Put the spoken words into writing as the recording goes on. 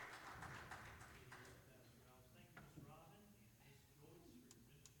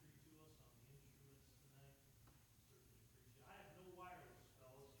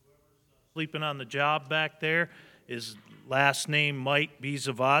sleeping on the job back there. His last name might be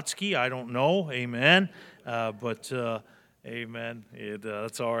Zawadzki. I don't know. Amen. Amen.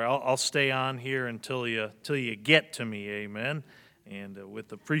 That's all right. I'll stay on here until you get to me. Amen. And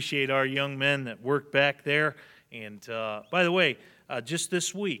appreciate our young men that work back there. And by the way, just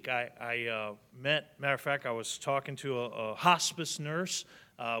this week, I matter of fact, I was talking to a hospice nurse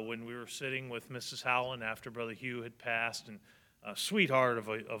when we were sitting with Mrs. Howland after Brother Hugh had passed, and a sweetheart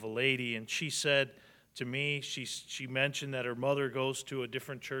of a lady, and she said to me, she mentioned that her mother goes to a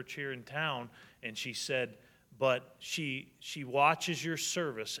different church here in town, and she said, but she watches your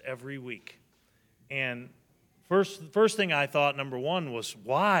service every week. And first thing I thought, number one, was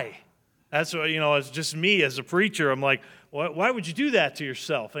why? That's what, it's just me as a preacher. I'm like, why would you do that to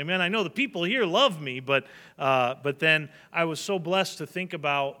yourself? Amen. I know the people here love me, but then I was so blessed to think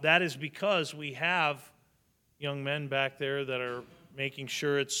about that is because we have young men back there that are making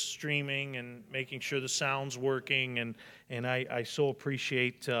sure it's streaming and making sure the sound's working, and I so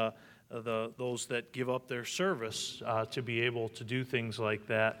appreciate those that give up their service to be able to do things like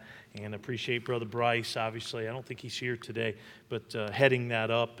that, and appreciate Brother Bryce. Obviously, I don't think he's here today, but heading that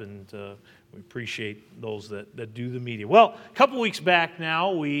up, and we appreciate those that do the media. Well, a couple weeks back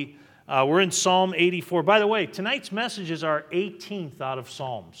now, we're in Psalm 84. By the way, tonight's message is our 18th out of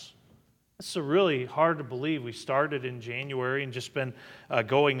Psalms. It's really hard to believe. We started in January and just been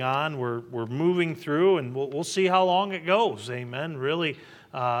going on. We're moving through, and we'll see how long it goes. Amen. Really,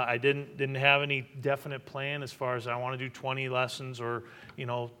 I didn't have any definite plan as far as I want to do 20 lessons or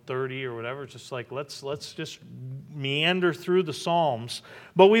 30 or whatever. It's just like let's just meander through the Psalms.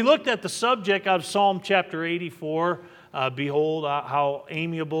 But we looked at the subject out of Psalm chapter 84. Behold, how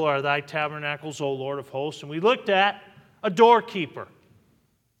amiable are thy tabernacles, O Lord of hosts. And we looked at a doorkeeper.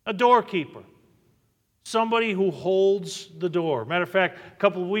 A doorkeeper. Somebody who holds the door. Matter of fact, a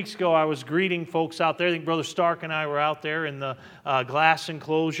couple of weeks ago, I was greeting folks out there. I think Brother Stark and I were out there in the glass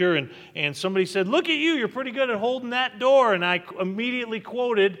enclosure, and somebody said, look at you, you're pretty good at holding that door. And I immediately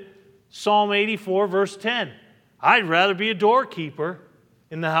quoted Psalm 84, verse 10. I'd rather be a doorkeeper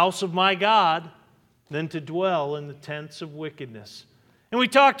in the house of my God than to dwell in the tents of wickedness. And we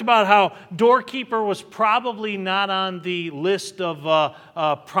talked about how doorkeeper was probably not on the list of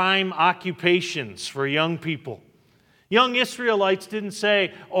prime occupations for young people. Young Israelites didn't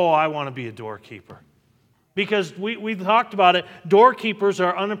say, oh, I want to be a doorkeeper. Because we talked about it, doorkeepers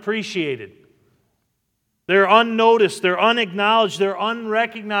are unappreciated. They're unnoticed, they're unacknowledged, they're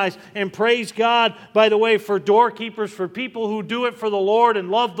unrecognized. And praise God, by the way, for doorkeepers, for people who do it for the Lord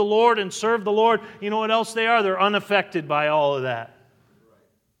and love the Lord and serve the Lord, you know what else they are? They're unaffected by all of that.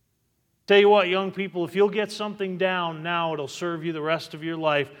 Tell you what, young people, if you'll get something down now, it'll serve you the rest of your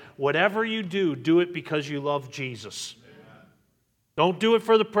life. Whatever you do it because you love Jesus. Amen. Don't do it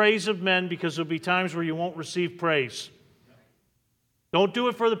for the praise of men, because there'll be times where you won't receive praise. Don't do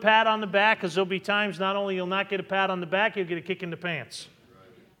it for the pat on the back, because there'll be times not only you'll not get a pat on the back, you'll get a kick in the pants.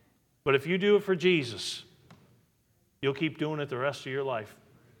 But if you do it for Jesus, you'll keep doing it the rest of your life.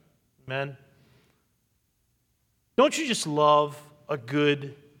 Amen? Don't you just love a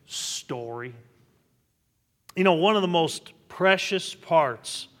good story? One of the most precious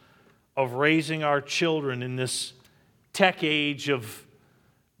parts of raising our children in this tech age of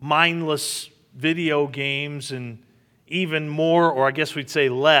mindless video games and even more, or I guess we'd say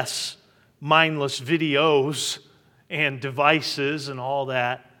less, mindless videos and devices and all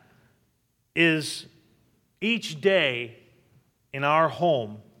that, is each day in our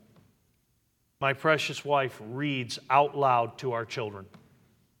home, my precious wife reads out loud to our children.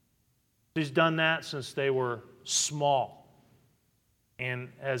 She's done that since they were small and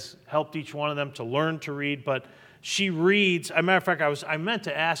has helped each one of them to learn to read. But she reads. As a matter of fact, I meant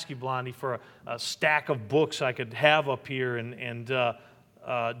to ask you, Blondie, for a stack of books I could have up here and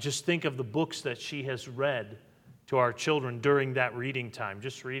just think of the books that she has read to our children during that reading time.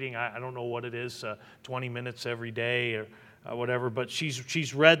 Just reading, I don't know what it is, 20 minutes every day or whatever. But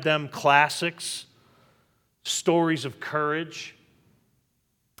she's read them classics, stories of courage,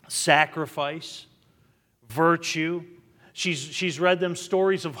 sacrifice, virtue. She's read them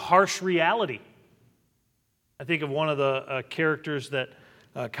stories of harsh reality. I think of one of the characters that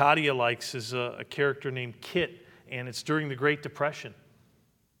Kadia likes is a character named Kit, and it's during the Great Depression.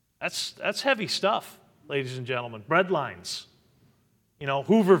 That's heavy stuff, ladies and gentlemen. Breadlines,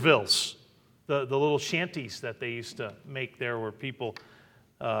 Hoovervilles, the little shanties that they used to make there where people.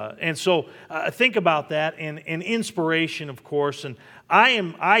 And so think about that, and inspiration, of course. And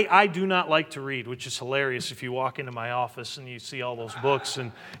I do not like to read, which is hilarious if you walk into my office and you see all those books,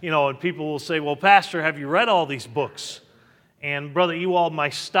 and and people will say, "Well, Pastor, have you read all these books?" And Brother Ewald, my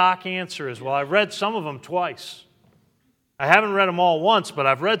stock answer is, well, I've read some of them twice. I haven't read them all once, but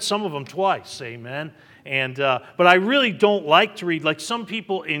I've read some of them twice, amen. And but I really don't like to read. Like some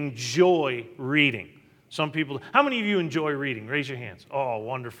people enjoy reading. Some people, how many of you enjoy reading? Raise your hands. Oh,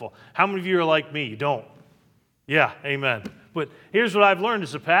 wonderful. How many of you are like me? You don't? Yeah, amen. But here's what I've learned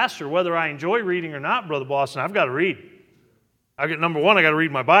as a pastor, whether I enjoy reading or not, Brother Boston, I've got to read. Number one, I got to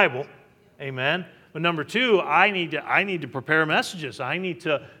read my Bible, amen. But number two, I need to prepare messages. I need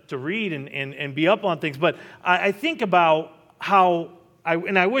to read and be up on things. But I think about how,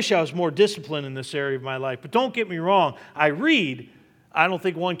 and I wish I was more disciplined in this area of my life. But don't get me wrong, I read. I don't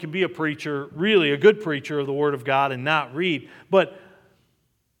think one can be a preacher, really a good preacher of the Word of God, and not read. But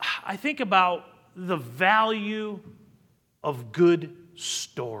I think about the value of good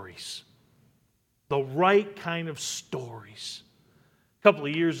stories, the right kind of stories. A couple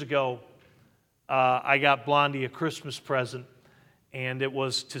of years ago, I got Blondie a Christmas present, and it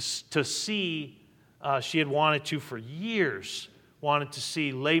was to see, she had wanted to for years, wanted to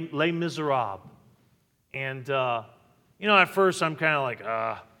see Les Miserables. And, at first I'm kind of like,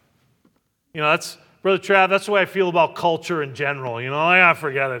 that's, Brother Trav, that's the way I feel about culture in general. I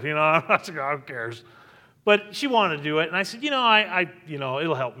forget it, who cares? But she wanted to do it, and I said,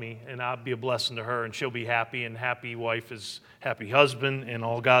 it'll help me, and I'll be a blessing to her, and she'll be happy, and happy wife is happy husband, and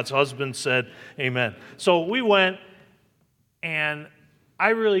all God's husbands said, amen. So we went, and I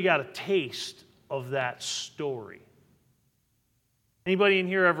really got a taste of that story. Anybody in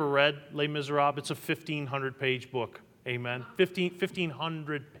here ever read Les Miserables? It's a 1,500-page book, amen.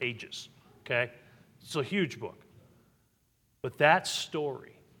 1,500 pages, okay? It's a huge book. But that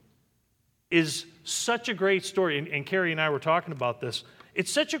story is such a great story, and Carrie and I were talking about this.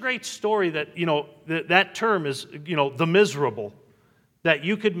 It's such a great story that, that term is, the miserable, that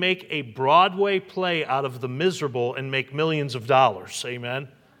you could make a Broadway play out of The Miserable and make millions of dollars, amen?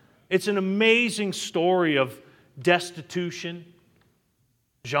 It's an amazing story of destitution.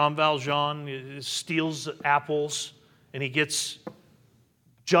 Jean Valjean steals apples, and he gets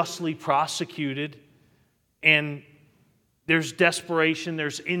justly prosecuted, and there's desperation,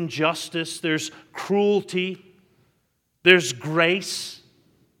 there's injustice, there's cruelty, there's grace,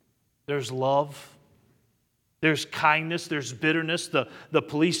 there's love, there's kindness, there's bitterness. The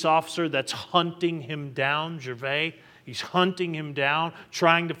police officer that's hunting him down, Gervais, he's hunting him down,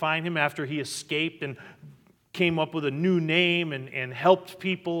 trying to find him after he escaped and came up with a new name and helped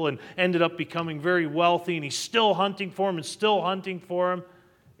people and ended up becoming very wealthy, and he's still hunting for him and still hunting for him.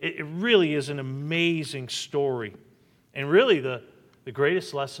 It really is an amazing story. And really, the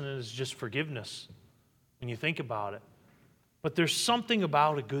greatest lesson is just forgiveness when you think about it. But there's something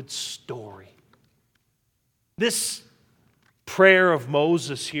about a good story. This prayer of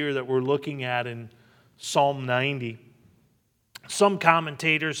Moses here that we're looking at in Psalm 90, some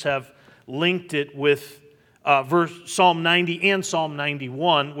commentators have linked it with Psalm 90 and Psalm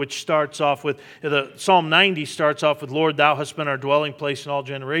 91, which starts off with, Psalm 90 starts off with, Lord, thou hast been our dwelling place in all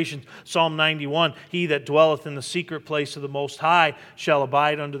generations. Psalm 91, he that dwelleth in the secret place of the Most High shall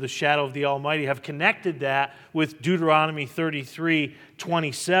abide under the shadow of the Almighty. Have connected that with Deuteronomy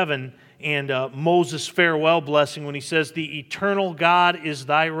 33:27 and Moses' farewell blessing when he says, the eternal God is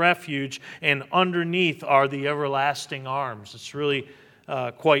thy refuge, and underneath are the everlasting arms. It's really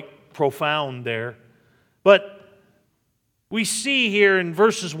quite profound there. But we see here in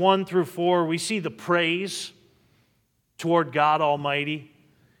verses 1 through 4, we see the praise toward God Almighty.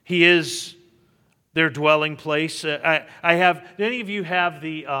 He is their dwelling place. Do any of you have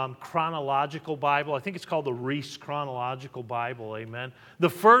the chronological Bible? I think it's called the Reese Chronological Bible, amen. The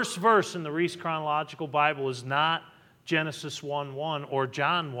first verse in the Reese Chronological Bible is not Genesis 1:1 or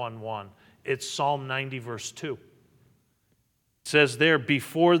John 1:1. It's Psalm 90, verse 2. It says there,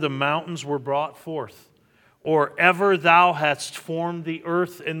 before the mountains were brought forth, or ever thou hadst formed the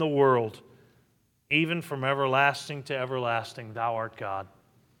earth and the world, even from everlasting to everlasting, thou art God.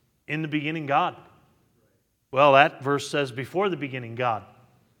 In the beginning, God. Well, that verse says before the beginning, God.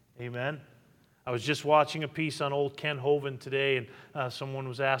 Amen. I was just watching a piece on old Ken Hovind today, and someone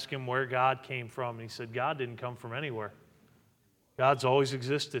was asking him where God came from, and he said, God didn't come from anywhere. God's always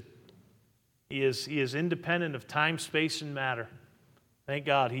existed. He is independent of time, space, and matter. Thank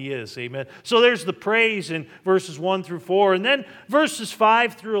God He is. Amen. So there's the praise in verses 1 through 4. And then verses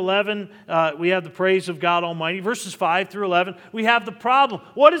 5 through 11, we have the praise of God Almighty. Verses 5 through 11, we have the problem.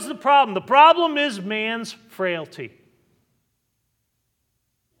 What is the problem? The problem is man's frailty.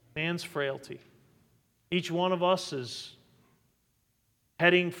 Man's frailty. Each one of us is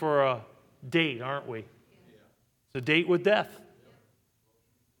heading for a date, aren't we? It's a date with death.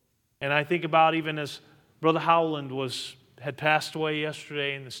 And I think about even as Brother Howland was had passed away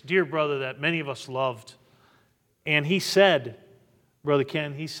yesterday, and this dear brother that many of us loved. And he said, Brother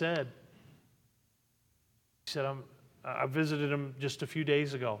Ken, he said, I visited him just a few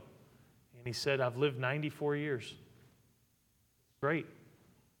days ago. And he said, I've lived 94 years. Great.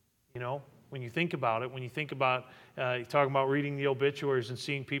 You know, when you think about it, you're talking about reading the obituaries and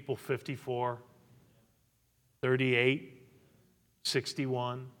seeing people 54, 38,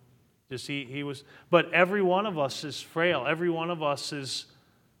 61. Just he was, but every one of us is frail. Every one of us is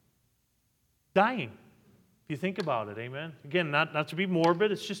dying. If you think about it, amen? Again, not to be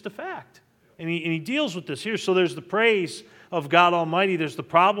morbid, it's just a fact. And he deals with this here. So there's the praise of God Almighty. There's the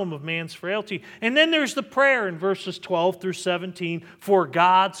problem of man's frailty. And then there's the prayer in verses 12 through 17 for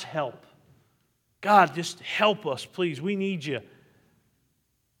God's help. God, just help us, please. We need you.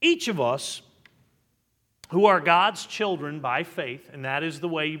 Each of us who are God's children by faith, and that is the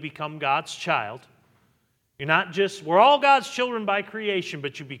way you become God's child. We're all God's children by creation,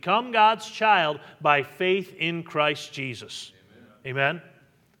 but you become God's child by faith in Christ Jesus. Amen?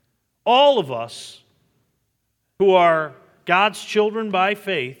 All of us who are God's children by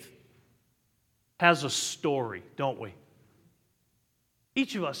faith has a story, don't we?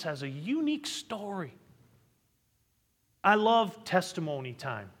 Each of us has a unique story. I love testimony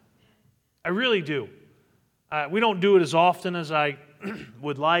time. I really do. We don't do it as often as I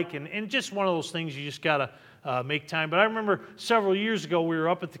would like, and just one of those things you just got to make time. But I remember several years ago we were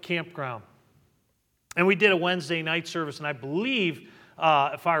up at the campground, and we did a Wednesday night service, and I believe,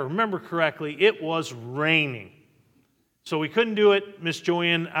 if I remember correctly, it was raining. So we couldn't do it, Miss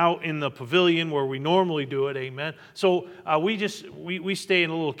Joanne, out in the pavilion where we normally do it, amen. So we stay in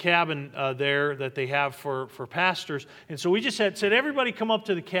a little cabin there that they have for pastors. And so we just said, everybody come up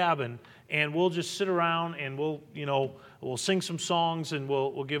to the cabin, and we'll just sit around, and we'll sing some songs, and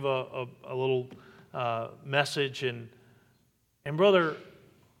we'll give a little message. And Brother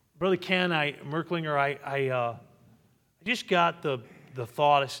Ken, Merklinger, I just got the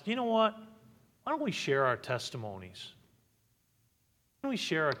thought, I said, you know what? Why don't we share our testimonies? Why don't we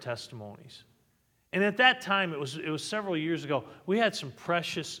share our testimonies? And at that time, it was several years ago, we had some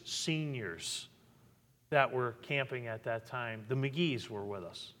precious seniors that were camping at that time. The McGees were with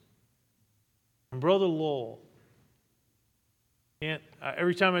us. And Brother Lowell,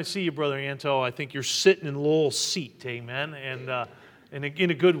 every time I see you, Brother Anto, I think you're sitting in Lowell's seat, amen, and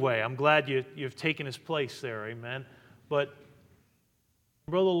in a good way. I'm glad you've taken his place there, amen. But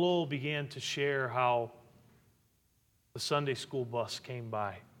Brother Lowell began to share how the Sunday school bus came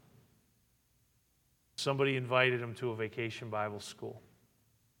by. Somebody invited him to a vacation Bible school.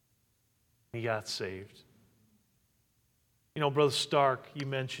 He got saved. You know, Brother Stark, you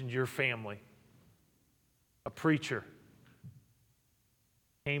mentioned your family. A preacher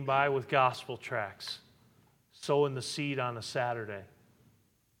came by with gospel tracts, sowing the seed on a Saturday.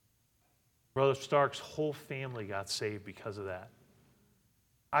 Brother Stark's whole family got saved because of that.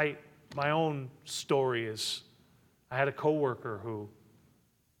 My own story is, I had a coworker who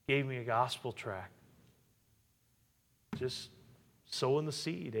gave me a gospel tract. Just sowing the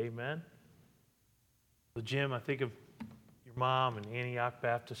seed, amen. So Jim, I think of your mom and Antioch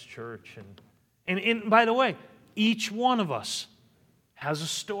Baptist Church. And by the way, each one of us has a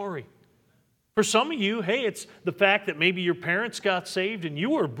story. For some of you, hey, it's the fact that maybe your parents got saved and you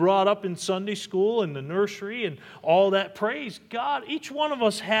were brought up in Sunday school and the nursery and all that. Praise God. Each one of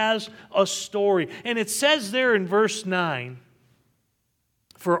us has a story. And it says there in verse 9,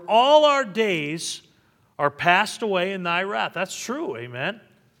 for all our days are passed away in thy wrath. That's true, amen.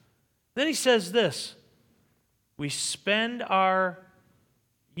 Then he says this, we spend our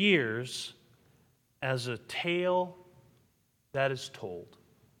years as a tale that is told.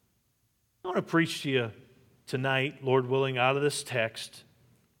 I want to preach to you tonight, Lord willing, out of this text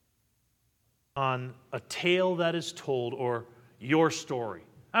on a tale that is told, or your story.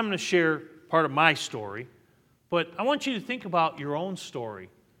 I'm going to share part of my story, but I want you to think about your own story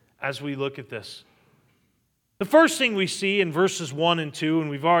as we look at this. The first thing we see in verses 1 and 2, and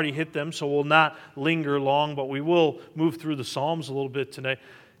we've already hit them, so we'll not linger long, but we will move through the Psalms a little bit today,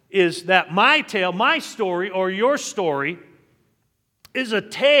 is that my tale, my story, or your story, is a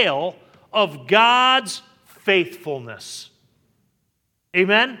tale of God's faithfulness.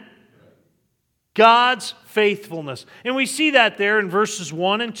 Amen? God's faithfulness. And we see that there in verses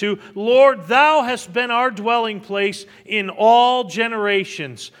 1 and 2. Lord, thou hast been our dwelling place in all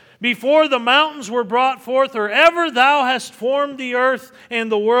generations. Before the mountains were brought forth, or ever thou hast formed the earth and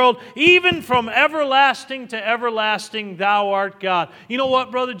the world, even from everlasting to everlasting, thou art God. You know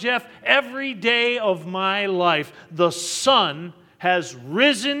what, Brother Jeff? Every day of my life, the sun has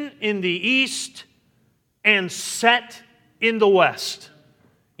risen in the east and set in the west.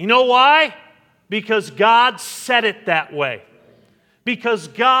 You know why? Because God said it that way. Because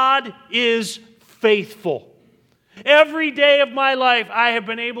God is faithful. Every day of my life, I have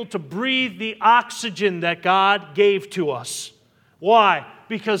been able to breathe the oxygen that God gave to us. Why?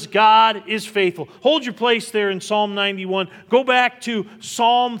 Because God is faithful. Hold your place there in Psalm 91. Go back to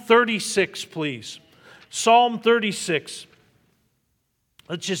Psalm 36, please. Psalm 36.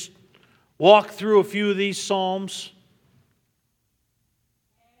 Let's just walk through a few of these Psalms.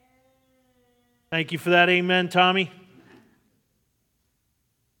 Thank you for that amen, Tommy.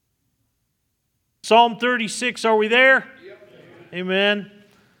 Psalm 36, are we there? Yep. Amen.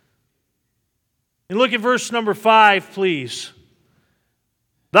 And look at verse number 5, please.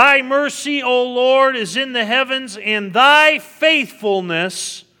 Thy mercy, O Lord, is in the heavens, and thy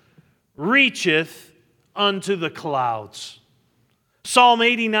faithfulness reacheth unto the clouds. Psalm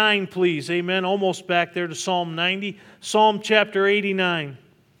 89, please. Amen. Almost back there to Psalm 90. Psalm chapter 89.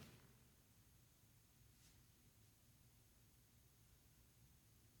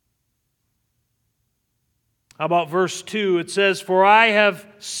 How about verse 2? It says, For I have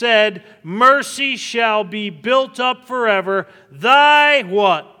said, mercy shall be built up forever. Thy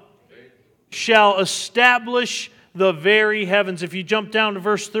what? Shall establish the very heavens. If you jump down to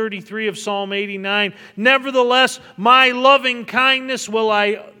verse 33 of Psalm 89, nevertheless, my loving kindness will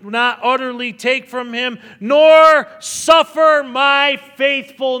I not utterly take from him, nor suffer my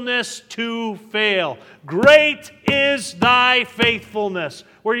faithfulness to fail. Great is thy faithfulness.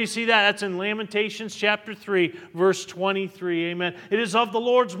 Where do you see that? That's in Lamentations chapter 3, verse 23. Amen. It is of the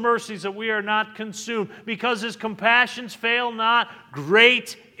Lord's mercies that we are not consumed, because his compassions fail not.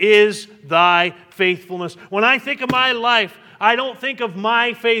 Great is thy faithfulness. When I think of my life, I don't think of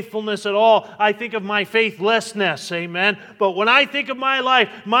my faithfulness at all. I think of my faithlessness. Amen. But when I think of my life,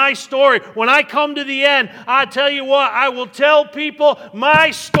 my story, when I come to the end, I tell you what, I will tell people my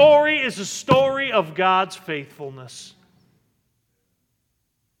story is a story of God's faithfulness.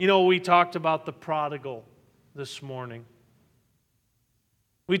 You know, we talked about the prodigal this morning.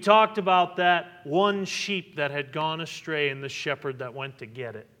 We talked about that one sheep that had gone astray and the shepherd that went to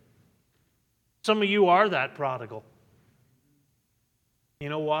get it. Some of you are that prodigal. You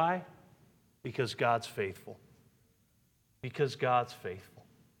know why? Because God's faithful. Because God's faithful.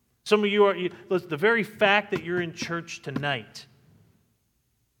 Some of you are, the very fact that you're in church tonight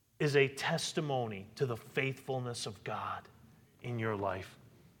is a testimony to the faithfulness of God in your life.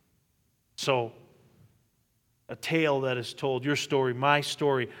 So, a tale that is told, your story, my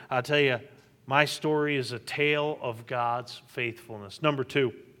story, I'll tell you, my story is a tale of God's faithfulness. Number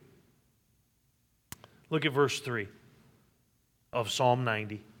 2, look at verse 3 of Psalm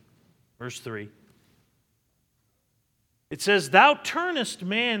 90. Verse 3. It says, Thou turnest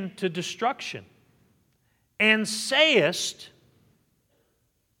man to destruction, and sayest,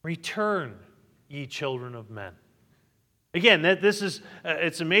 Return, ye children of men. Again, this is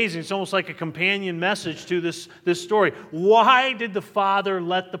it's amazing. It's almost like a companion message to this story. Why did the father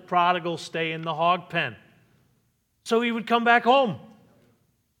let the prodigal stay in the hog pen? So he would come back home.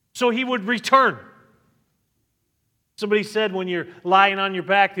 So he would return. Somebody said when you're lying on your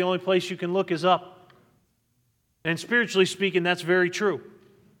back, the only place you can look is up. And spiritually speaking, that's very true.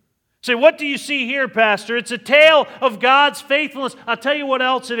 Say, what do you see here, Pastor? It's a tale of God's faithfulness. I'll tell you what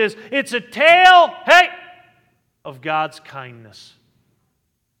else it is. It's a tale, of God's kindness.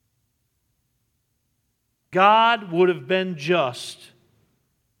 God would have been just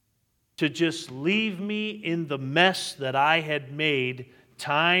to just leave me in the mess that I had made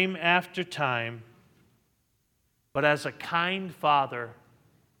time after time. But as a kind father,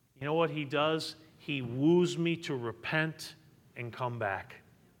 you know what he does? He woos me to repent and come back.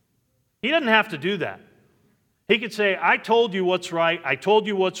 He doesn't have to do that. He could say, I told you what's right, I told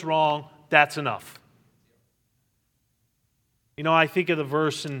you what's wrong, that's enough. You know, I think of the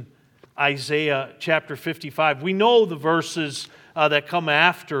verse in Isaiah chapter 55. We know the verses that come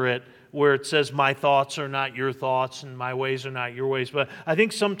after it where it says, my thoughts are not your thoughts and my ways are not your ways. But I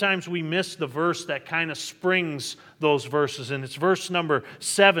think sometimes we miss the verse that kind of springs those verses. And it's verse number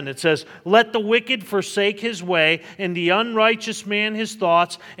 7. It says, Let the wicked forsake his way, and the unrighteous man his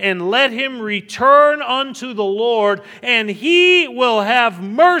thoughts, and let him return unto the Lord, and he will have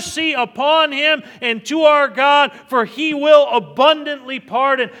mercy upon him and to our God, for he will abundantly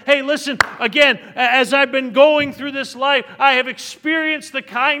pardon. Hey, listen, again, as I've been going through this life, I have experienced the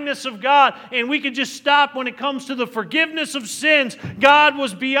kindness of God, and we can just stop when it comes to the forgiveness of sins. God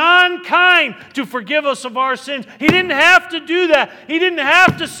was beyond kind to forgive us of our sins. He didn't have to do that. He didn't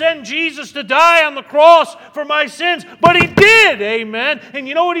have to send Jesus to die on the cross for my sins, but He did, amen. And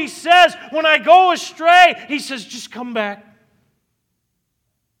you know what He says? When I go astray, He says, just come back.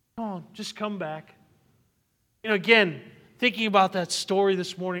 Come on, just come back. Again, thinking about that story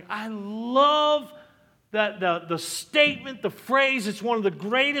this morning, I love that the statement, the phrase. It's one of the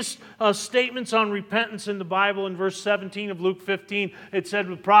greatest statements on repentance in the Bible. In verse 17 of Luke 15, it said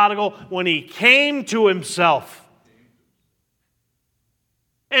with prodigal, when he came to himself.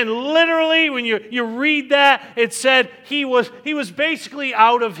 And literally, when you read that, it said he was basically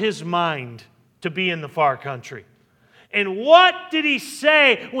out of his mind to be in the far country. And what did he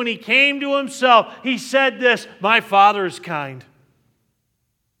say when he came to himself? He said this, my Father is kind.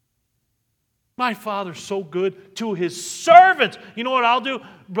 My Father's so good to His servants. You know what I'll do?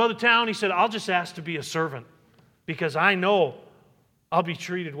 Brother Town, he said, I'll just ask to be a servant because I know I'll be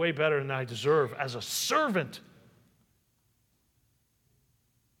treated way better than I deserve as a servant.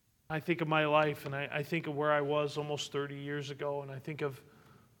 I think of my life, and I think of where I was almost 30 years ago, and I think of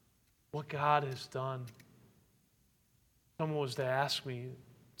what God has done. Someone was to ask me,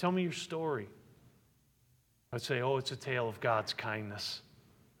 tell me your story. I'd say, oh, it's a tale of God's kindness.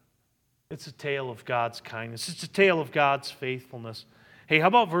 It's a tale of God's kindness. It's a tale of God's faithfulness. Hey, how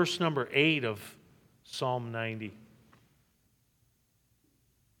about verse number 8 of Psalm 90?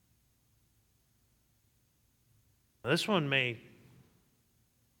 This one may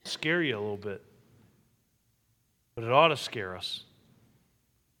scare you a little bit, but it ought to scare us.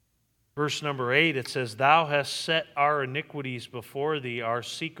 Verse number 8, it says, Thou hast set our iniquities before Thee, our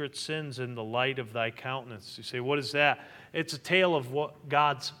secret sins in the light of Thy countenance. You say, what is that? It's a tale of what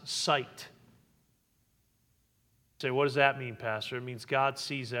God's sight. You say, what does that mean, Pastor? It means God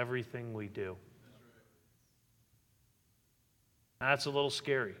sees everything we do. That's a little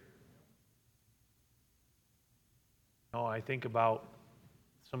scary. No, I think about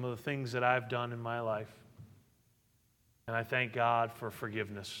some of the things that I've done in my life, and I thank God for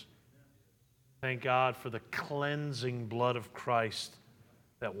forgiveness. Thank God for the cleansing blood of Christ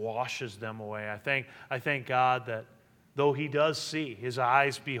that washes them away. I thank God that though He does see, His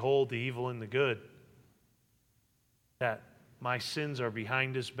eyes behold the evil and the good, that my sins are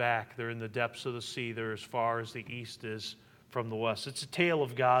behind His back. They're in the depths of the sea. They're as far as the east is from the west. It's a tale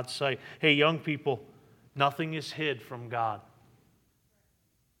of God's sight. Hey, young people, nothing is hid from God.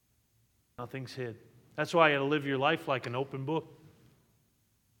 Nothing's hid. That's why you got to live your life like an open book.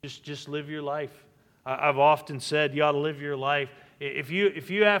 Just live your life. I've often said you ought to live your life. If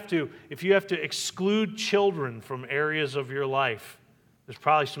you have to exclude children from areas of your life, there's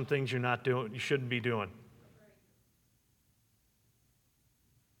probably some things you're not doing, you shouldn't be doing.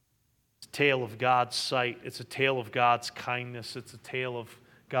 It's a tale of God's sight. It's a tale of God's kindness. It's a tale of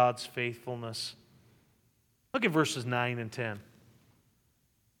God's faithfulness. Look at verses 9 and 10.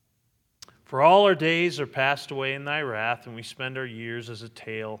 For all our days are passed away in Thy wrath, and we spend our years as a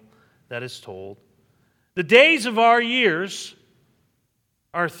tale that is told. The days of our years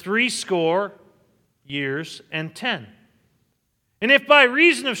are 80 years and 10. And if by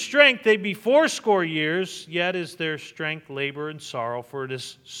reason of strength they be 80 years, yet is their strength labor and sorrow, for it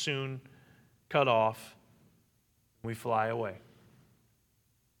is soon cut off, and we fly away.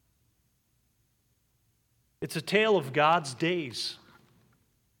 It's a tale of God's days.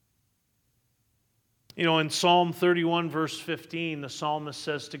 In Psalm 31, verse 15, the psalmist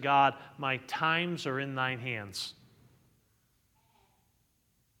says to God, my times are in Thine hands.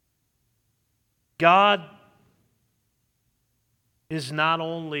 God is not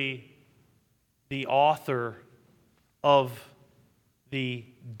only the author of the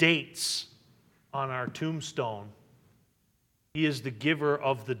dates on our tombstone, He is the giver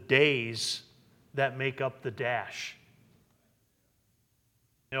of the days that make up the dash.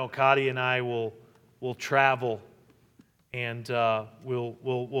 Cody and I will travel, and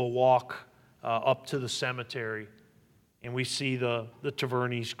we'll walk up to the cemetery, and we see the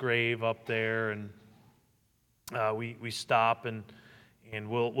Tavernies grave up there, and we stop and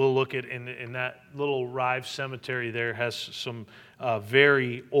we'll look at in that little Rive cemetery there has some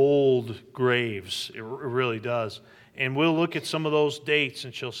very old graves. It really does. And we'll look at some of those dates,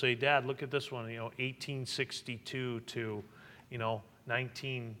 and she'll say, Dad, look at this one, 1862 to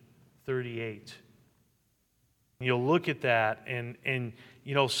 1938. You'll look at that, and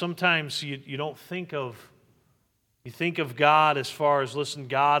sometimes you don't think of, you think of God as far as, listen,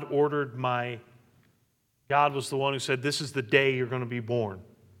 God was the one who said, this is the day you're going to be born.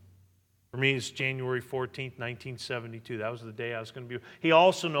 For me, it's January 14th, 1972. That was the day I was going to be. He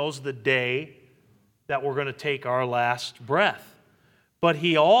also knows the day that we're going to take our last breath. But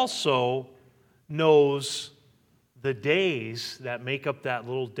He also knows the days that make up that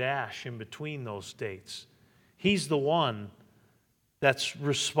little dash in between those dates. He's the one that's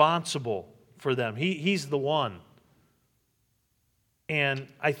responsible for them. He's the one. And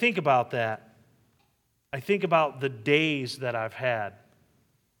I think about that. I think about the days that I've had.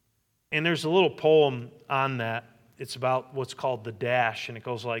 And there's a little poem on that. It's about what's called the dash, and it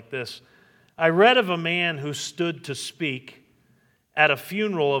goes like this. I read of a man who stood to speak at a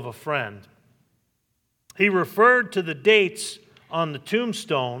funeral of a friend. He referred to the dates on the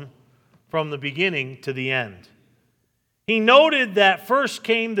tombstone from the beginning to the end. He noted that first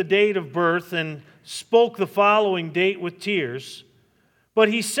came the date of birth and spoke the following date with tears. But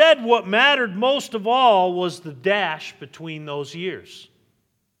he said what mattered most of all was the dash between those years.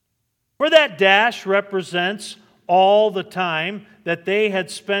 For that dash represents all the time that they had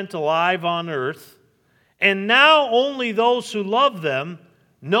spent alive on earth, and now only those who love them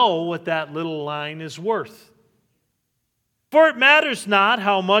know what that little line is worth. For it matters not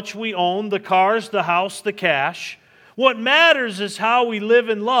how much we own, the cars, the house, the cash. What matters is how we live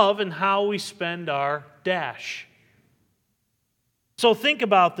in love and how we spend our dash. So think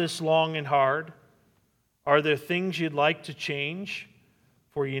about this long and hard. Are there things you'd like to change?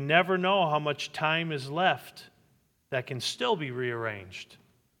 For you never know how much time is left that can still be rearranged.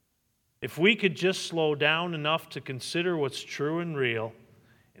 If we could just slow down enough to consider what's true and real,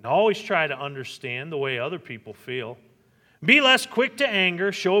 and always try to understand the way other people feel, be less quick to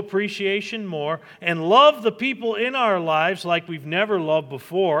anger, show appreciation more, and love the people in our lives like we've never loved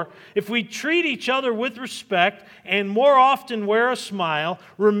before, if we treat each other with respect and more often wear a smile,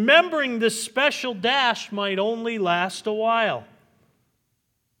 remembering this special dash might only last a while.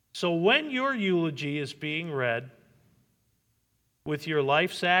 So when your eulogy is being read, with your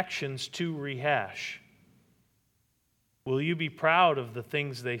life's actions to rehash, will you be proud of the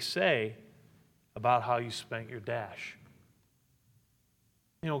things they say about how you spent your dash?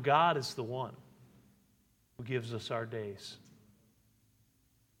 You know, God is the one who gives us our days.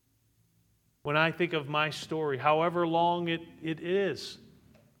 When I think of my story, however long it is,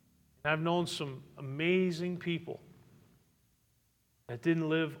 I've known some amazing people that didn't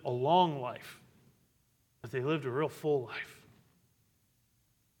live a long life, but they lived a real full life.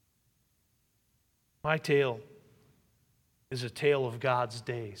 My tale is a tale of God's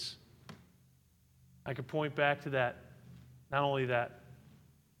days. I could point back to that, not only that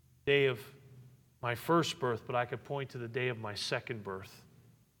day of my first birth, but I could point to the day of my second birth,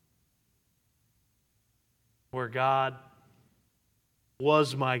 where God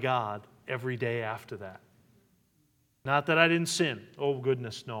was my God every day after that. Not that I didn't sin. Oh,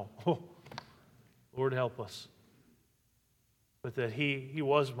 goodness, no. Oh, Lord help us. But that He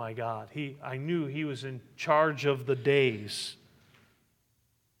was my God. I knew He was in charge of the days.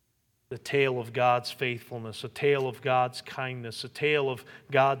 The tale of God's faithfulness, a tale of God's kindness, a tale of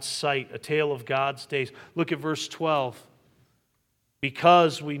God's sight, a tale of God's days. Look at verse 12.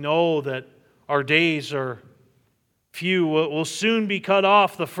 Because we know that our days are few, will soon be cut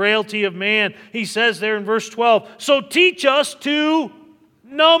off, the frailty of man. He says there in verse 12, so teach us to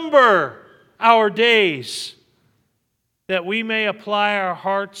number our days, that we may apply our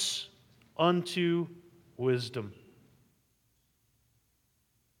hearts unto wisdom.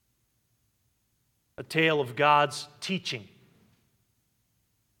 A tale of God's teaching.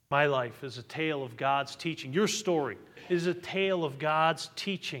 My life is a tale of God's teaching. Your story is a tale of God's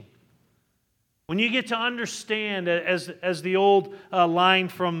teaching. When you get to understand, as the old line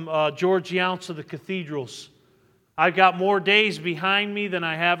from George Younce of the Cathedrals, I've got more days behind me than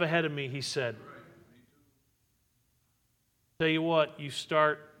I have ahead of me, he said. Tell you what, you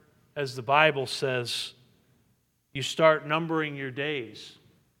start, as the Bible says, you start numbering your days.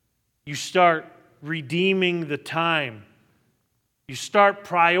 You start redeeming the time. You start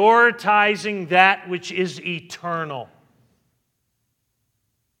prioritizing that which is eternal.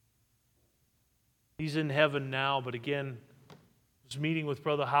 He's in heaven now, but again, I was meeting with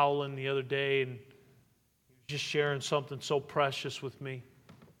Brother Howland the other day, and he was just sharing something so precious with me.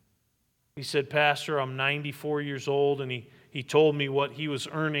 He said, Pastor, I'm 94 years old, and he told me what he was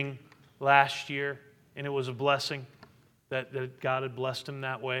earning last year, and it was a blessing that God had blessed him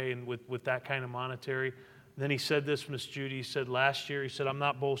that way and with that kind of monetary. Then he said this, Miss Judy, he said, last year, he said, I'm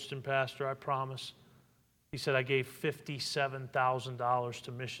not boasting, Pastor, I promise. He said, I gave $57,000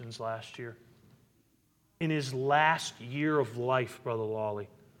 to missions last year. In his last year of life, Brother Lawley.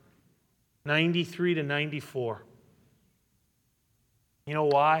 93 to 94. You know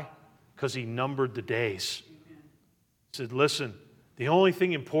why? Because he numbered the days. He said, listen, the only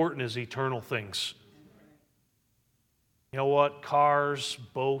thing important is eternal things. You know what? Cars,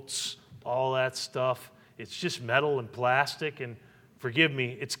 boats, all that stuff, it's just metal and plastic, and forgive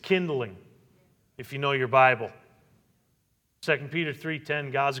me, it's kindling, if you know your Bible. 2 Peter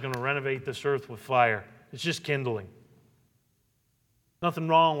 3:10, God's going to renovate this earth with fire. It's just kindling. Nothing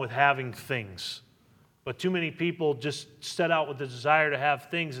wrong with having things. But too many people just set out with the desire to have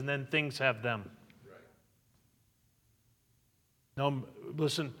things, and then things have them. No,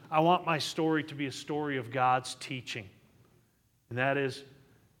 listen, I want my story to be a story of God's teaching. And that is,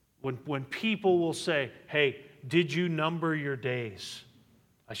 when people will say, hey, did you number your days?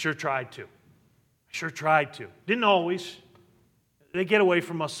 I sure tried to. Didn't always. They get away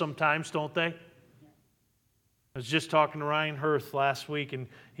from us sometimes, don't they? I was just talking to Ryan Hirth last week, and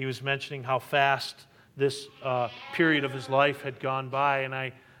he was mentioning how fast this period of his life had gone by, and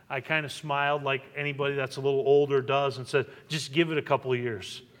I kind of smiled like anybody that's a little older does and said, just give it a couple of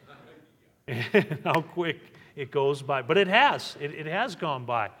years. And how quick it goes by. But it has gone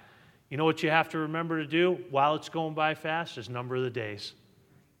by. You know what you have to remember to do while it's going by fast is number the days.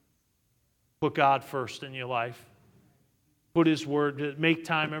 Put God first in your life. Put His Word, make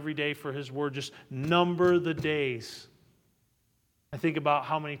time every day for His Word. Just number the days. I think about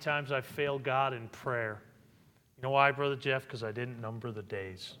how many times I've failed God in prayer. You know why, Brother Jeff? Because I didn't number the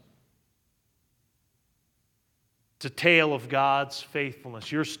days. It's a tale of God's faithfulness.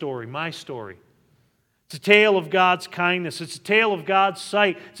 Your story, my story. It's a tale of God's kindness. It's a tale of God's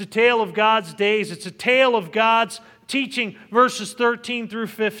sight. It's a tale of God's days. It's a tale of God's teaching. Verses 13 through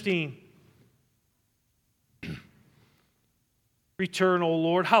 15. Return, O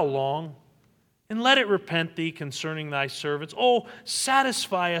Lord, how long? And let it repent thee concerning thy servants. Oh,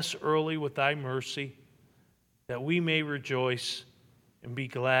 satisfy us early with thy mercy, that we may rejoice and be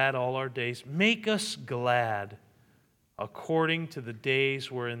glad all our days. Make us glad according to the days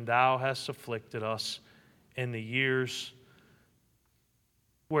wherein thou hast afflicted us, and the years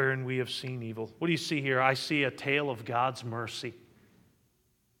wherein we have seen evil. What do you see here? I see a tale of God's mercy.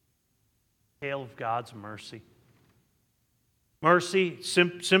 Tale of God's mercy. Mercy,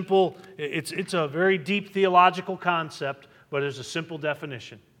 simple, it's a very deep theological concept, but there's a simple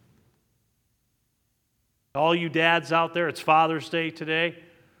definition. All you dads out there, it's Father's Day today.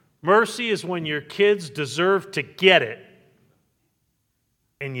 Mercy is when your kids deserve to get it,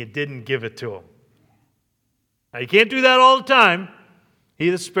 and you didn't give it to them. Now, you can't do that all the time. He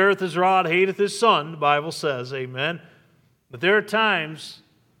that spareth his rod hateth his son, the Bible says, amen. But there are times,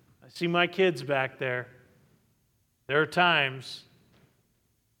 I see my kids back there, there are times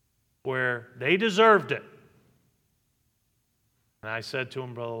where they deserved it. And I said to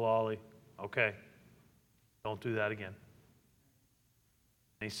him, Brother Lawley, okay, don't do that again.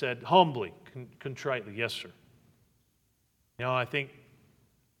 And he said, humbly, contritely, yes, sir. You know, I think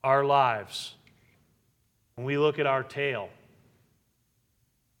our lives, when we look at our tale,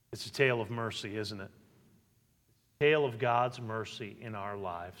 it's a tale of mercy, isn't it? A tale of God's mercy in our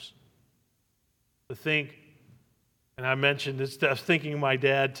lives. To think, and I mentioned this, I was thinking of my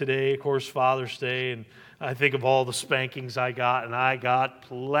dad today, of course, Father's Day, and I think of all the spankings I got, and I got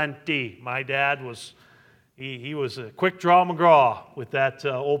plenty. My dad was, he was a quick draw McGraw with that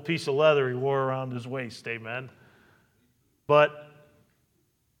old piece of leather he wore around his waist, amen. But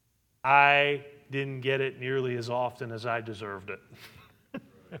I didn't get it nearly as often as I deserved it.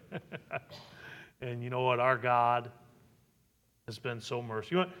 And you know what? Our God has been so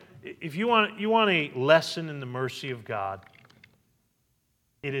merciful. If you want a lesson in the mercy of God,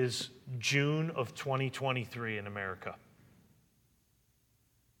 it is June of 2023 in America.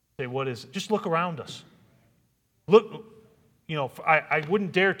 Say, what is it? Just look around us. Look, you know, I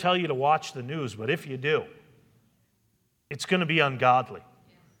wouldn't dare tell you to watch the news, but if you do, it's going to be ungodly.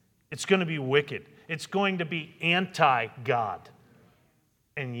 It's going to be wicked. It's going to be anti-God.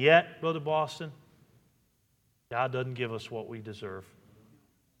 And yet, Brother Boston, God doesn't give us what we deserve.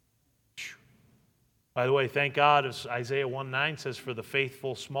 By the way, thank God, as Isaiah 1:9 says, for the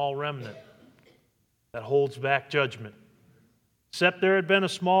faithful small remnant that holds back judgment. Except there had been a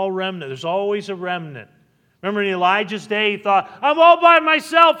small remnant. There's always a remnant. Remember in Elijah's day, he thought, I'm all by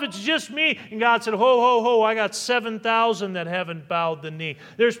myself, it's just me. And God said, ho, ho, ho, I got 7,000 that haven't bowed the knee.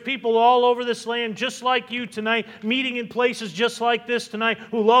 There's people all over this land just like you tonight, meeting in places just like this tonight,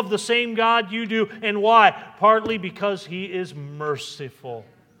 who love the same God you do. And why? Partly because He is merciful.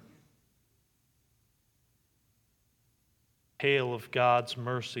 A tale of God's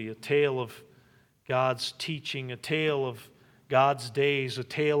mercy, a tale of God's teaching, a tale of God's days, a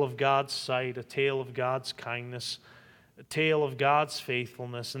tale of God's sight, a tale of God's kindness, a tale of God's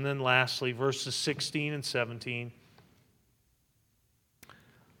faithfulness. And then lastly, verses 16 and 17.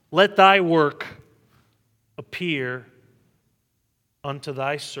 Let thy work appear unto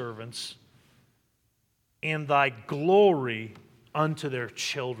thy servants, and thy glory unto their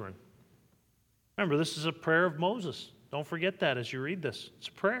children. Remember, this is a prayer of Moses. Don't forget that as you read this. It's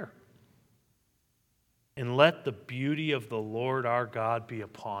a prayer. and let the beauty of the Lord our God be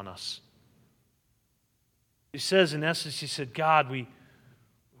upon us. He says, in essence, he said, God, we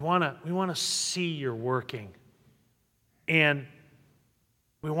want to see you're working. And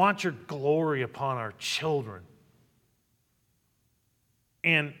we want your glory upon our children.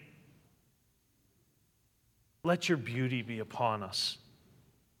 And let your beauty be upon us.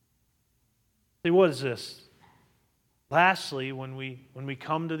 See, what is this? Lastly, when we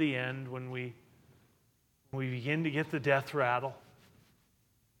come to the end, when we begin to get the death rattle,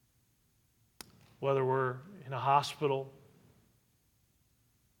 whether we're in a hospital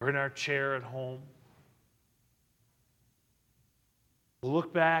or in our chair at home, we'll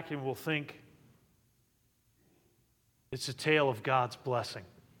look back and we'll think, it's a tale of God's blessing.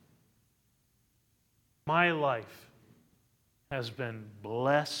 My life has been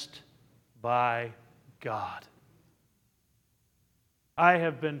blessed by God. I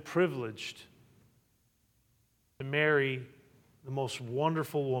have been privileged to marry the most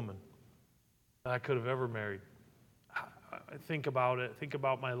wonderful woman that I could have ever married. I think about it. I think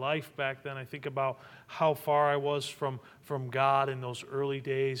about my life back then. I think about how far I was from God in those early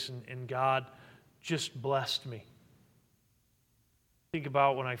days, and God just blessed me. Think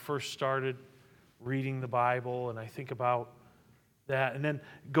about when I first started reading the Bible, and I think about that, and then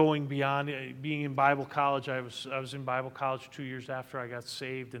going beyond being in Bible college. I was in Bible college 2 years after I got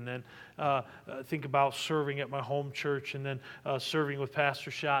saved, and then think about serving at my home church, and then serving with Pastor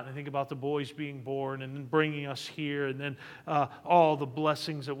Schott, and I think about the boys being born, and then bringing us here, and then all the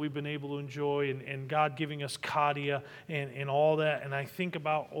blessings that we've been able to enjoy, and God giving us Kadia, and all that, and I think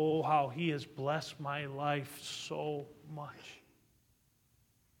about, how He has blessed my life so much.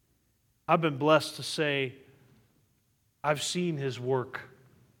 I've been blessed to say, I've seen His work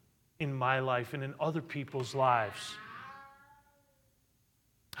in my life and in other people's lives.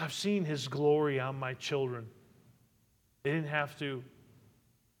 I've seen His glory on my children. They didn't have to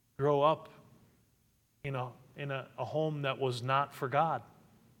grow up in a home that was not for God.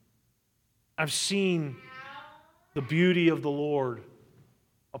 I've seen the beauty of the Lord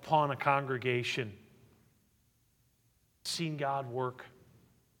upon a congregation. I've seen God work.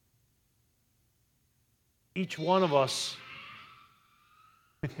 Each one of us,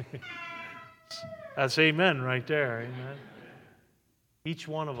 that's amen right there, amen. Each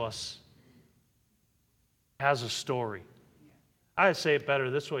one of us has a story. I say it better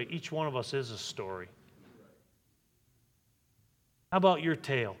this way, each one of us is a story. How about your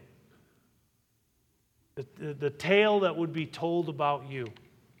tale? The tale that would be told about you.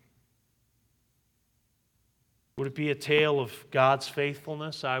 Would it be a tale of God's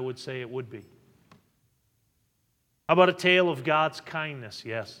faithfulness? I would say it would be. How about a tale of God's kindness?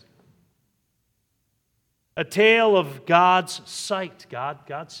 Yes. A tale of God's sight.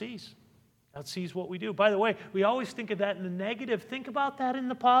 God sees. God sees what we do. By the way, we always think of that in the negative. Think about that in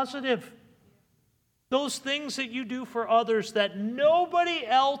the positive. Those things that you do for others that nobody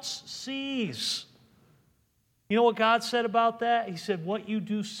else sees. You know what God said about that? He said, what you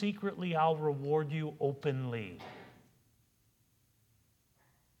do secretly, I'll reward you openly.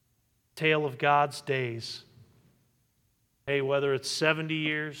 Tale of God's days. Hey, whether it's 70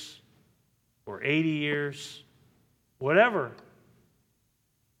 years or 80 years, whatever,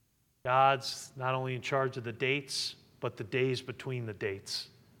 God's not only in charge of the dates, but the days between the dates.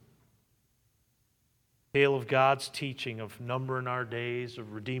 Tale of God's teaching of numbering our days,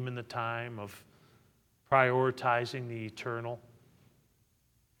 of redeeming the time, of prioritizing the eternal.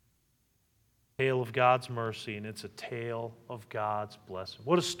 Tale of God's mercy, and it's a tale of God's blessing.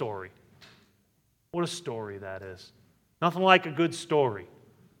 What a story. What a story that is. Nothing like a good story.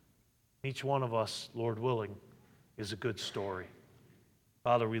 Each one of us, Lord willing, is a good story.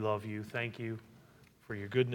 Father, we love you. Thank you for your goodness.